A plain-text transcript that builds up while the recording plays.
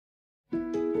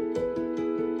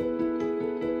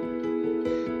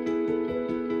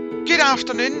Good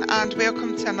afternoon and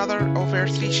welcome to another of our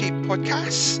 3Shape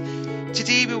podcasts.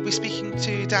 Today we'll be speaking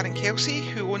to Darren Kelsey,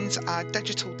 who owns a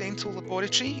digital dental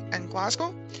laboratory in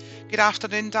Glasgow. Good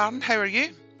afternoon, Darren. How are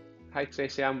you? Hi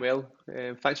Tracy, I'm well.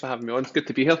 Thanks for having me on. It's good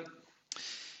to be here.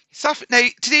 Now,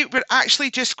 today we're actually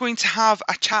just going to have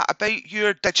a chat about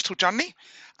your digital journey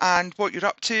and what you're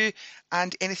up to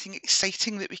and anything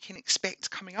exciting that we can expect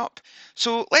coming up.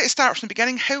 So let's start from the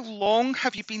beginning.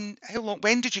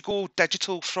 When did you go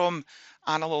digital from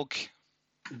analog?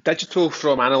 Digital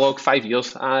from analog, 5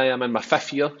 years. I am in my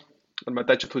fifth year on my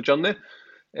digital journey,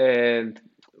 and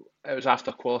it was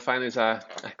after qualifying as a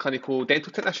clinical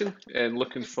dental technician and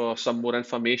looking for some more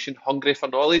information, hungry for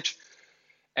knowledge,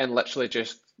 and literally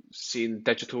just seeing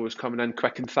digital was coming in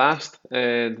quick and fast,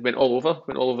 and went all over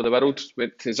the world.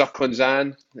 Went to Zurich on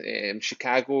Zan,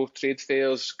 Chicago trade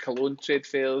fairs, Cologne trade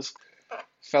fairs,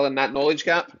 filling that knowledge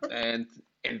gap, and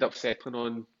ended up settling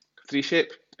on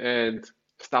 3Shape and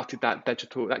started that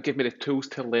digital. That gave me the tools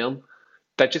to learn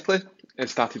digitally and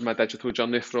started my digital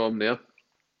journey from there.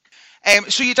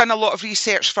 So you done a lot of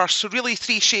research first. So really,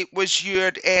 3Shape was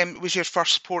your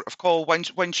first port of call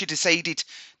once you decided,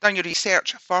 done your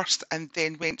research first, and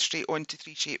then went straight on to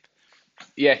 3Shape.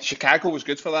 Yeah, Chicago was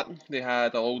good for that. They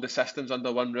had all the systems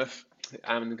under one roof: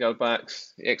 Ammon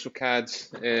Girdbacks,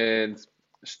 exoCADs, and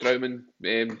Straumann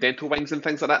dental wings and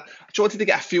things like that. I just wanted to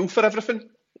get a feel for everything,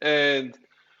 and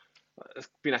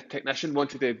being a technician,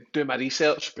 wanted to do my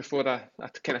research before I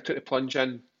kind of took the plunge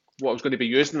in what I was going to be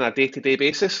using on a day-to-day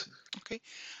basis. Okay.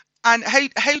 And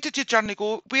how did your journey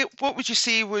go? What would you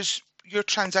say was your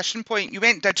transition point? You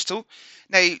went digital.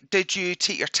 Now, did you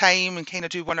take your time and kind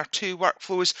of do one or two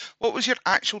workflows? What was your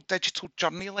actual digital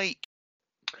journey like?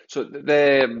 So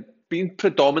the being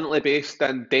predominantly based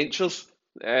in dentures,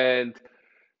 and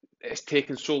it's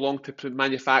taken so long to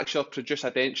produce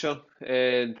a denture,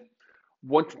 and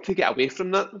wanted to get away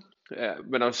from that.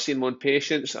 When I was seeing my own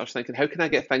patients, I was thinking, how can I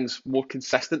get things more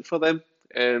consistent for them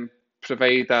and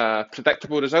provide a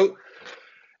predictable result?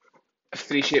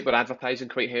 3Shape were advertising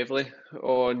quite heavily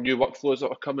on new workflows that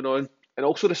were coming on, and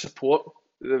also the support.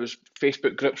 There was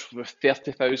Facebook groups with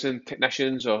 30,000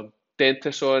 technicians or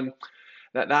dentists on.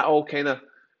 That all kind of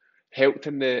helped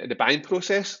in the buying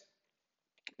process,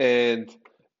 and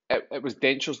it was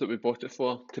dentures that we bought it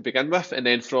for to begin with, and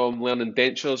then from learning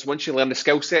dentures, once you learn the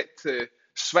skill set to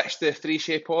switch the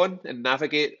 3Shape on and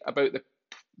navigate about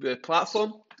the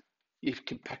platform, you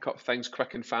can pick up things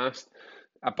quick and fast,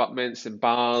 abutments and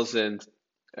bars, and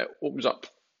it opens up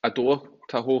a door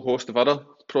to a whole host of other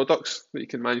products that you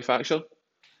can manufacture.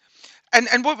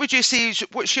 And what would you say is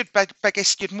what's your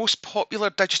biggest, your most popular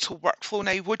digital workflow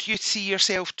now? What do you see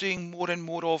yourself doing more and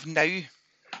more of now?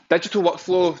 Digital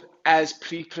workflow is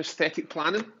pre-prosthetic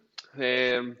planning,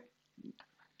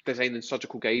 designing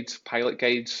surgical guides, pilot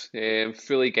guides,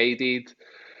 fully guided.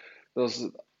 There's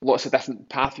lots of different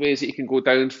pathways that you can go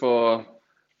down for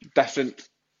different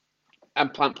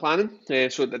implant planning.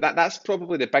 So that's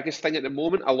probably the biggest thing at the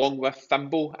moment, along with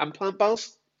thimble implant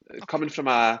bars. Coming from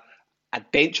a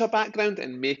denture background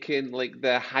and making like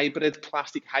the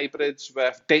plastic hybrids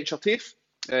with denture teeth,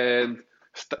 and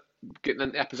getting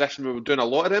into a position where we're doing a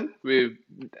lot of them.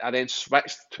 I then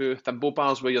switched to thimble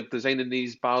bars, where you're designing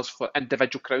these bars for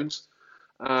individual crowns,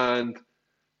 and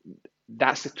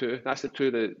that's the two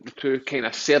kind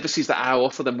of services that I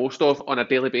offer the most of on a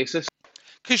daily basis.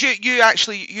 Because you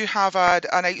have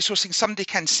an outsourcing. Somebody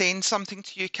can send something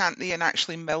to you, can't they, and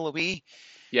actually mill away.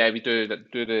 Yeah, we do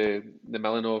the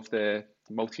milling of the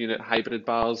multi-unit hybrid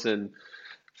bars and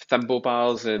thimble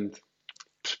bars and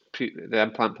the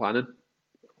implant planning.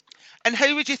 And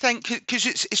how would you think, because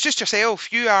it's just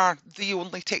yourself, you are the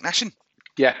only technician.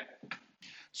 Yeah.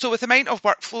 So with the amount of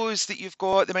workflows that you've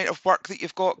got, the amount of work that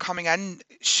you've got coming in,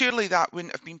 surely that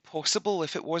wouldn't have been possible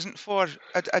if it wasn't for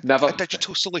a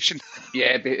digital solution.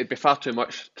 Yeah, it'd be far too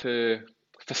much to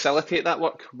facilitate that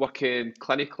working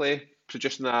clinically,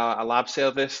 producing a lab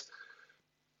service,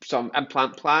 some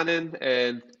implant planning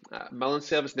and milling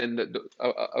service, and then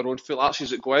our own full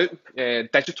arches that go out.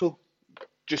 Digital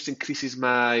just increases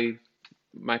my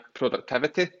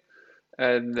productivity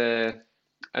in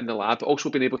the lab. Also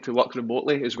being able to work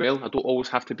remotely as well. I don't always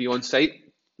have to be on site,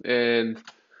 and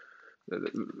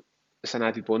it's an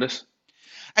added bonus.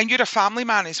 And you're a family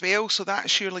man as well, so that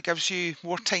surely gives you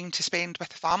more time to spend with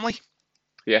the family.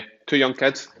 Yeah, 2 young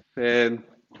kids.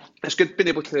 It's good being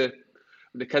able to,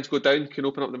 when the kids go down, you can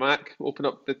open up the Mac, open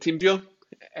up the TeamViewer,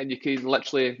 and you can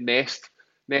literally nest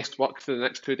work for the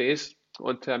next 2 days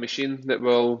onto a machine that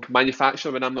will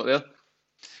manufacture when I'm not there.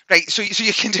 Right, so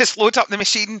you can just load up the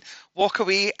machine, walk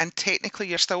away, and technically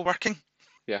you're still working.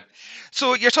 Yeah.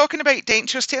 So you're talking about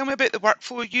dentures. Tell me about the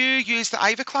workflow. You use the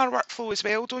Ivoclar workflow as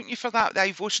well, don't you, for that, the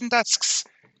iVotion discs?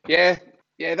 Yeah,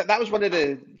 yeah, that was one of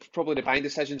the probably the buying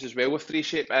decisions as well with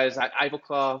 3Shape is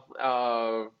Ivoclar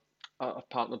are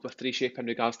partnered with 3Shape in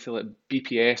regards to like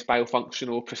BPS,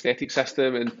 biofunctional prosthetic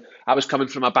system, and I was coming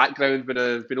from a background when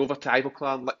I've been over to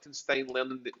Ivoclar and Liechtenstein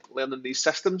learning these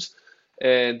systems,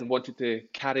 and wanted to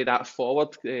carry that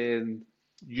forward and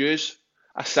use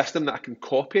a system that I can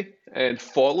copy and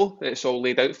follow. It's all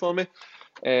laid out for me,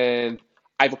 and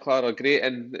Ivoclar are great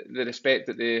in the respect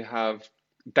that they have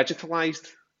digitalized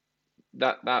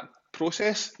that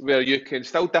process where you can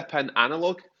still dip in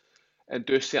analog and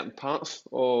do certain parts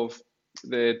of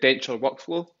the denture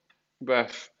workflow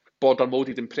with border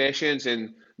molded impressions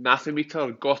and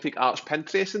Nathometer Gothic arch pin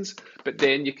tracings, but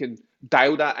then you can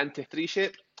dial that into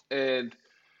 3Shape, and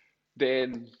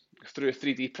then through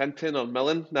 3D printing or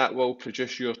milling that will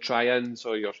produce your try-ins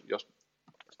or your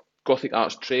Gothic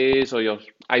arch trays or your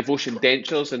iVotion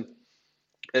dentures, and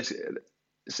it's,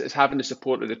 it's having the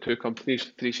support of the two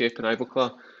companies, 3Shape and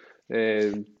Ivoclar,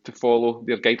 to follow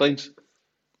their guidelines,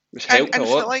 which And helped a and for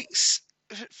the lot. likes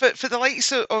for the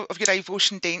likes of your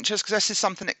iVotion dentures, because this is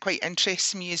something that quite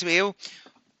interests me as well.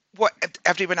 What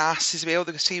everyone asks as well,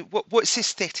 they say, what's the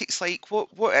aesthetics like?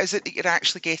 What is it that you're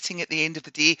actually getting at the end of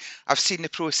the day? I've seen the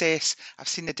process, I've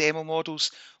seen the demo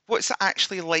models. What's it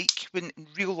actually like when in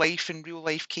real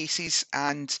life cases,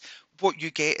 and what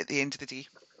you get at the end of the day?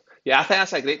 Yeah, I think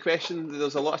that's a great question.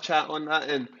 There's a lot of chat on that,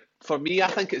 and for me, I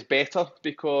think it's better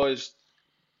because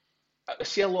I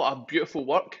see a lot of beautiful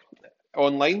work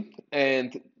online,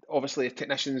 and obviously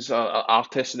technicians are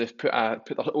artists and they've put their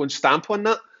own stamp on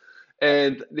that,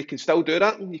 and they can still do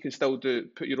that. You can still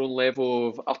put your own level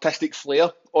of artistic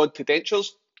flair onto dentures.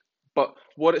 But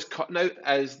what it's cutting out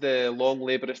is the long,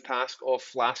 laborious task of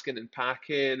flasking and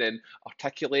packing and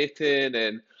articulating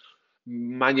and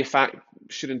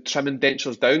manufacturing, trimming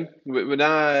dentures down. When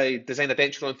I design a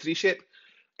denture on 3Shape,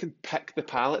 I can pick the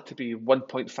palette to be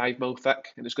 1.5 mil thick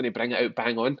and it's going to bring it out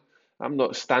bang on. I'm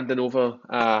not standing over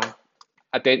a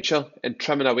denture and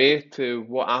trimming away to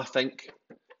what I think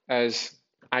is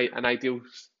an ideal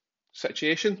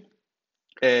situation.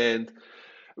 And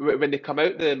when they come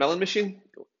out the milling machine,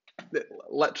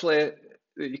 literally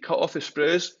you cut off the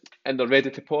sprues and they're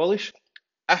ready to polish.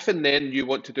 If and then you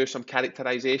want to do some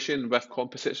characterization with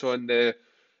composites on the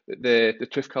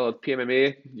tooth coloured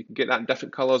PMMA, you can get that in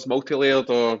different colours, multi-layered,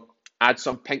 or add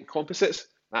some pink composites.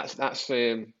 That's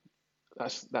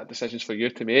that decision's for you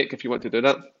to make if you want to do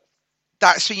that.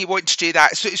 That's when you want to do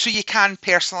that. So you can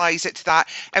personalise it to that.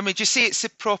 And would you say it's a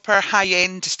proper high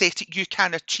end aesthetic? You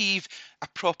can achieve a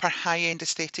proper high end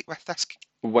aesthetic with this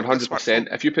workflow.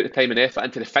 100%. If you put the time and effort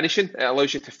into the finishing, it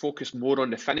allows you to focus more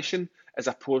on the finishing as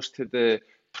opposed to the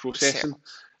processing. Setup.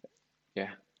 Yeah.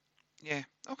 Yeah.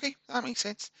 Okay, that makes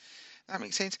sense. That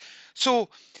makes sense. So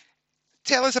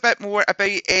tell us a bit more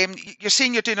about, you're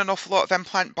saying you're doing an awful lot of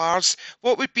implant bars.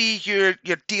 What would be your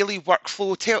daily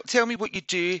workflow? Tell me what you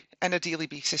do on a daily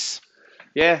basis.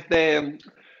 Yeah, the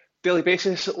daily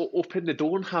basis, open the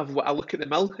door and have a look at the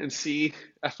mill and see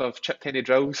if I've chipped any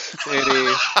drills,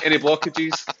 any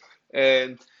blockages,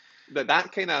 and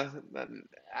that kind of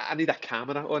I need a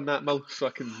camera on that mill so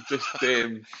I can just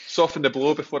soften the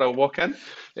blow before I walk in.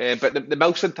 But the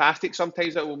mill's fantastic.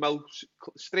 Sometimes it will mill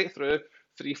straight through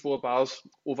 3, 4 bars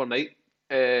overnight,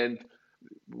 and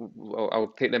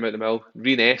I'll take them out of the mill,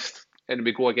 re-nest, and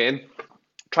we go again.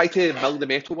 Try to mill the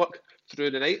metalwork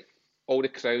through the night, all the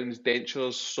crowns,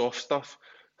 dentures, soft stuff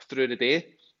through the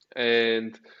day,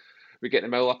 and we get the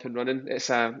mill up and running.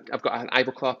 I've got an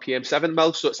Ivoclar PM7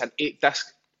 mill, so it's an 8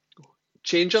 disc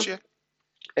changer, Sure.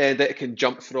 and it can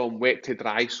jump from wet to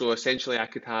dry. So essentially, I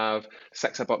could have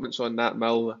 6 abutments on that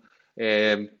mill,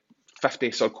 50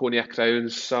 zirconia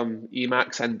crowns, some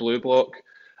Emax in blue block,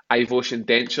 iVotion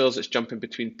dentures. It's jumping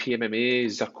between PMMA,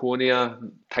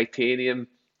 zirconia, titanium,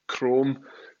 chrome,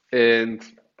 and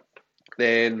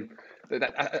then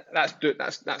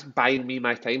that's buying me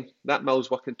my time. That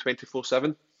mill's working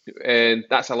 24/7, and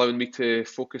that's allowing me to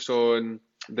focus on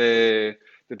the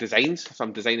designs. If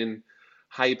I'm designing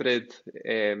hybrid,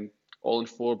 all in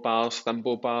 4 bars,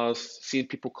 thimble bars, seeing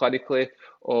people clinically,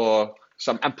 or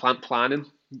some implant planning.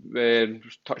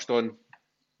 Touched on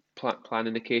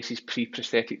planning the cases,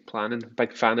 pre-prosthetic planning.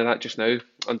 Big fan of that just now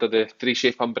under the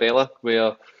 3Shape umbrella,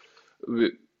 where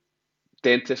we,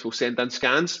 dentists will send in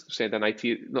scans, send in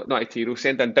not iTero,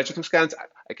 send in digital scans.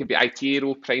 It can be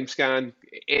iTero, Prime Scan,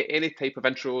 any type of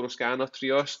intraoral scan or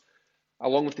Trios,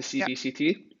 along with the Yep.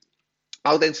 CBCT.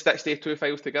 I'll then stitch the two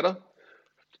files together,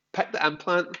 pick the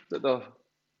implant that they're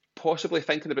possibly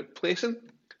thinking about placing,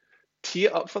 tee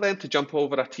it up for them to jump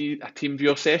over a team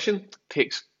viewer session.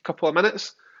 Takes a couple of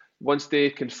minutes. Once they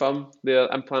confirm their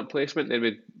implant placement, then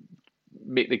we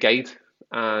make the guide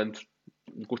and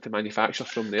go to manufacture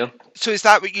from there. So is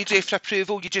that what you do for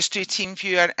approval? You just do team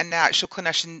viewer and the actual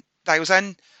clinician dials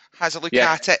in, has a look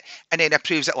Yeah, at it, and then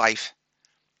approves it live.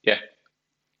 yeah,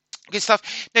 Good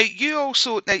stuff. Now, you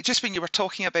also, now just when you were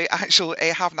talking about actually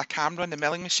having a camera on the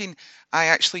milling machine, I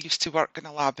actually used to work in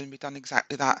a lab and we done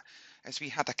exactly that. As we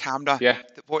had a camera yeah.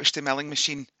 that watched the milling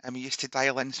machine and we used to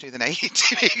dial in through the night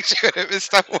to make sure it was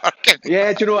still working.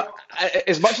 Yeah, do you know what?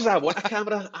 As much as I want a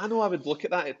camera, I know I would look at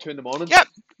that at 2 in the morning, Yep,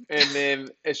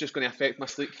 and it's just going to affect my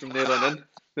sleep from there on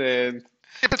in.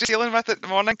 you're just dealing with it in the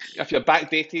morning. If you're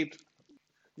backdated,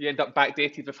 you end up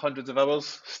backdated with hundreds of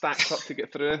hours stacked up to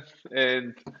get through,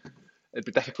 and it'd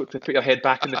be difficult to put your head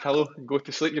back in the pillow and go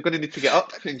to sleep. You're going to need to get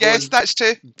up and go Yes, and that's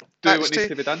true. do That's what needs true.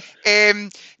 to be done.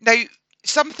 Now,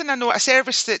 something I know, a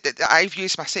service that I've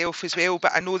used myself as well,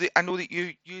 but I know that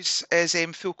you use is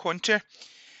Full Contour.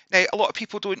 Now, a lot of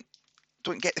people don't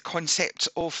get the concept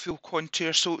of full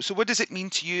contour. So what does it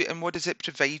mean to you, and what does it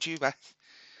provide you with?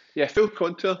 Yeah, Full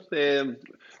Contour.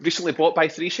 Recently bought by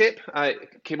 3Shape. I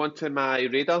came onto my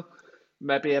radar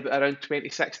maybe around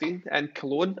 2016 in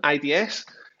Cologne, IDS.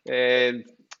 Um,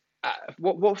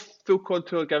 what Full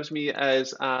Contour gives me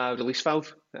is a release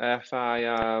valve. If I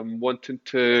am wanting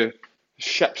to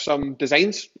ship some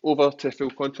designs over to Full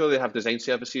Contour, they have design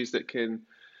services that can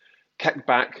kick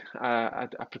back a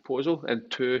proposal in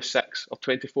 2, 6, or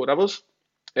 24 hours.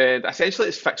 And essentially,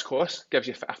 it's fixed cost, gives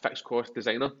you a fixed cost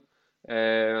designer,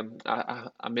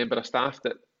 a member of staff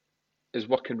that is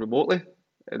working remotely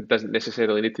and doesn't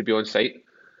necessarily need to be on site.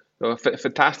 So, a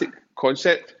fantastic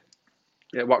concept.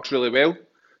 It works really well.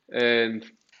 And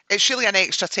It's really an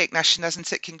extra technician,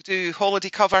 isn't it? Can do holiday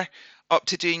cover up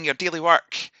to doing your daily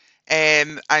work,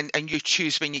 and you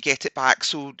choose when you get it back.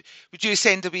 So would you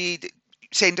send away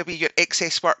your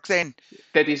excess work then,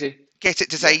 dead easy. get it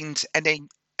Yeah, designed, and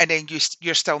then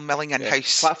you're still milling in yeah.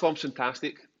 house? Platform's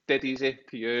fantastic. Dead easy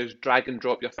to use. Drag and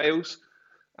drop your files.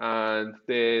 And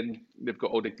then they've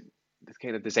got all the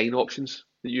kind of design options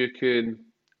that you can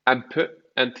input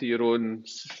into your own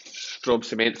strobe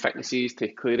cement thicknesses to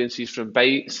clearances from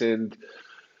bites and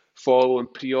following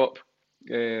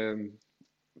um,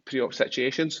 pre-op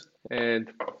situations, and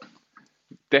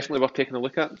definitely worth taking a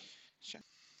look at. Sure.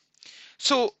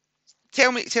 So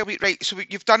tell me, right? So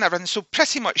you've done everything. So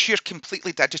pretty much you're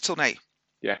completely digital now.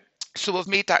 Yeah. So we've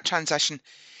made that transition.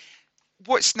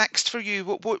 What's next for you?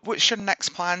 What's your next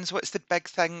plans? What's the big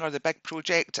thing or the big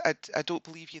project? I don't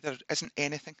believe you. There isn't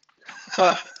anything.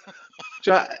 Uh,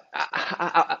 so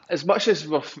as much as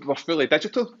we're fully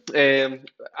digital, I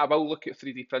will look at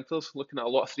 3D printers, looking at a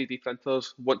lot of 3D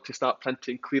printers, want to start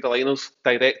printing clear aligners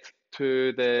direct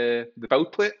to the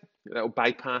build plate. That'll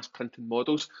bypass printing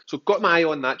models. So got my eye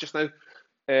on that just now.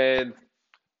 And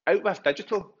out with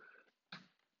digital,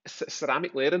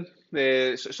 ceramic layering.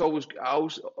 It's always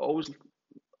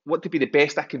want to be the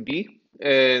best I can be.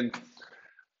 And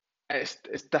it's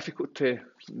difficult to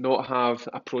not have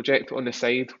a project on the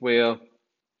side where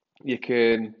you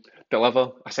can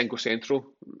deliver a single central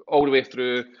all the way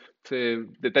through to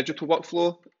the digital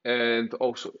workflow, and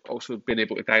also being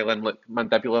able to dial in like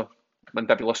mandibular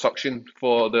suction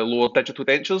for the lower digital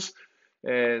dentures.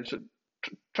 And so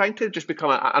trying to just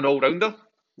become an all rounder.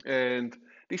 And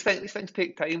these things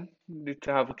take time. You need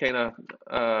to have a kind of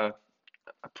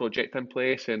a project in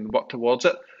place and work towards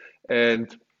it.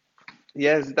 And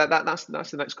yeah, that's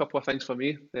the next couple of things for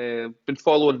me. Been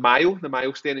following Mayo, the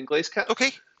Mayo stain and glaze kit.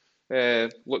 Okay.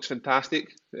 Looks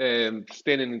fantastic.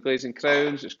 Staining and glazing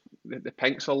crowns. The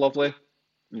pinks are lovely.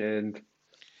 And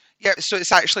Yeah. So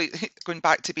it's actually going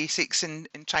back to basics and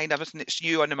trying everything that's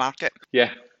new on the market.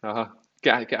 yeah,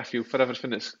 get a feel for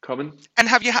everything that's coming. And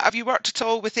have you worked at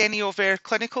all with any of their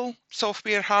clinical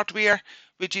software, hardware?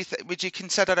 Would you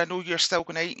consider? I know you're still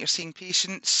going out and you're seeing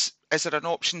patients. Is there an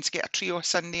option to get a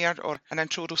Trios in there or an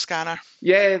Introdo scanner?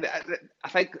 Yeah, I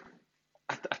think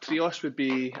a Trios would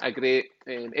be a great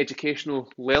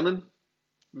educational learning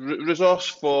resource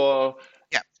for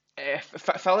Yeah.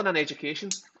 filling an education.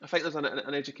 I think there's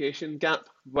an education gap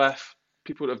with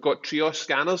people that have got Trios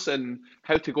scanners and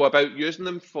how to go about using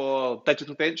them for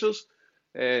digital dentures.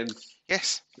 And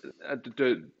Yes. I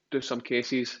do some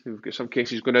cases. We've got some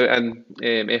cases going out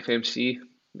in FMC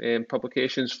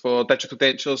publications for digital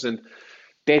dentures, and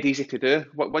dead easy to do.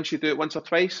 Once you do it once or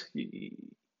twice, you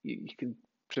can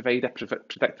provide a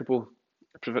predictable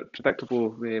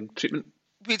treatment.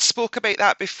 we'd spoke about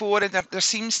that before, and there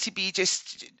seems to be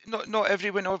just not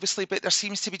everyone obviously, but there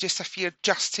seems to be just a fear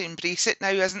just to embrace it now,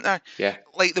 isn't there? Yeah,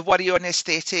 Like the worry on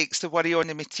aesthetics, the worry on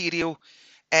the material.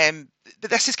 But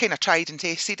this is kind of tried and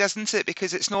tasted, isn't it?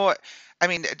 Because it's not. I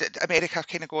mean, America are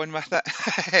kind of going with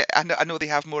it. I know they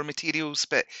have more materials,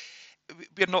 but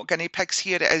we're not guinea pigs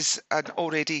here. It is an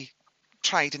already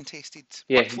tried and tasted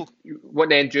yeah. workflow. You want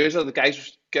the end user, the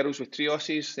guys, girls with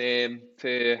trioses,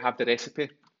 to have the recipe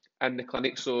in the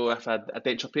clinic. So if a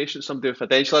denture patient, somebody with a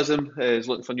dentalism is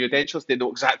looking for new dentures, they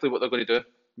know exactly what they're going to do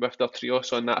with their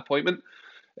trios on that appointment.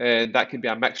 And that can be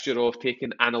a mixture of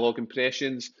taking analog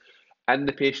impressions in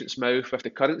the patient's mouth with the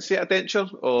current set of denture,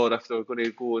 or if they're going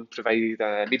to go and provide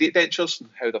immediate dentures,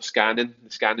 how they're scanning, the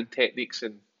scanning techniques,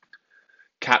 and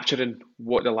capturing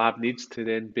what the lab needs to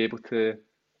then be able to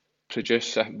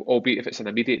produce, albeit if it's an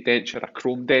immediate denture, a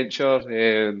chrome denture,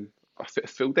 a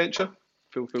full denture,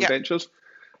 full Yeah, dentures.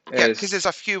 yeah, because Is there's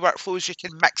a few workflows you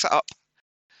can mix it up.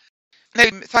 Now,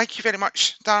 thank you very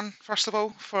much, Dan, first of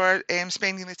all, for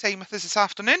spending the time with us this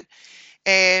afternoon.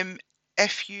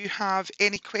 If you have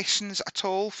any questions at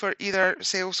all for either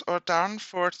sales or Dan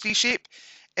for 3Shape,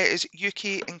 it is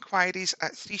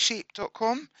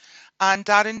ukinquiries@3shape.com. And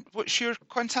Darren, what's your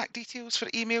contact details for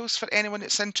emails for anyone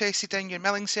that's interested in your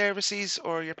milling services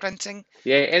or your printing?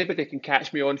 Yeah, anybody can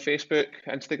catch me on Facebook,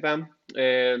 Instagram.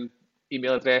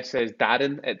 Email address is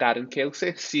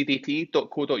darren@darrenkelsey,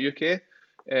 cdt.co.uk.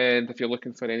 And if you're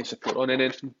looking for any support on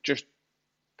anything, just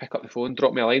pick up the phone,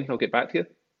 drop me a line, I'll get back to you.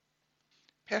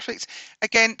 Perfect.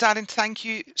 Again, Darren, thank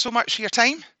you so much for your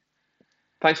time.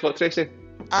 Thanks a lot, Tracy.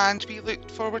 And we look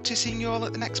forward to seeing you all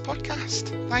at the next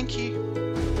podcast. Thank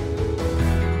you.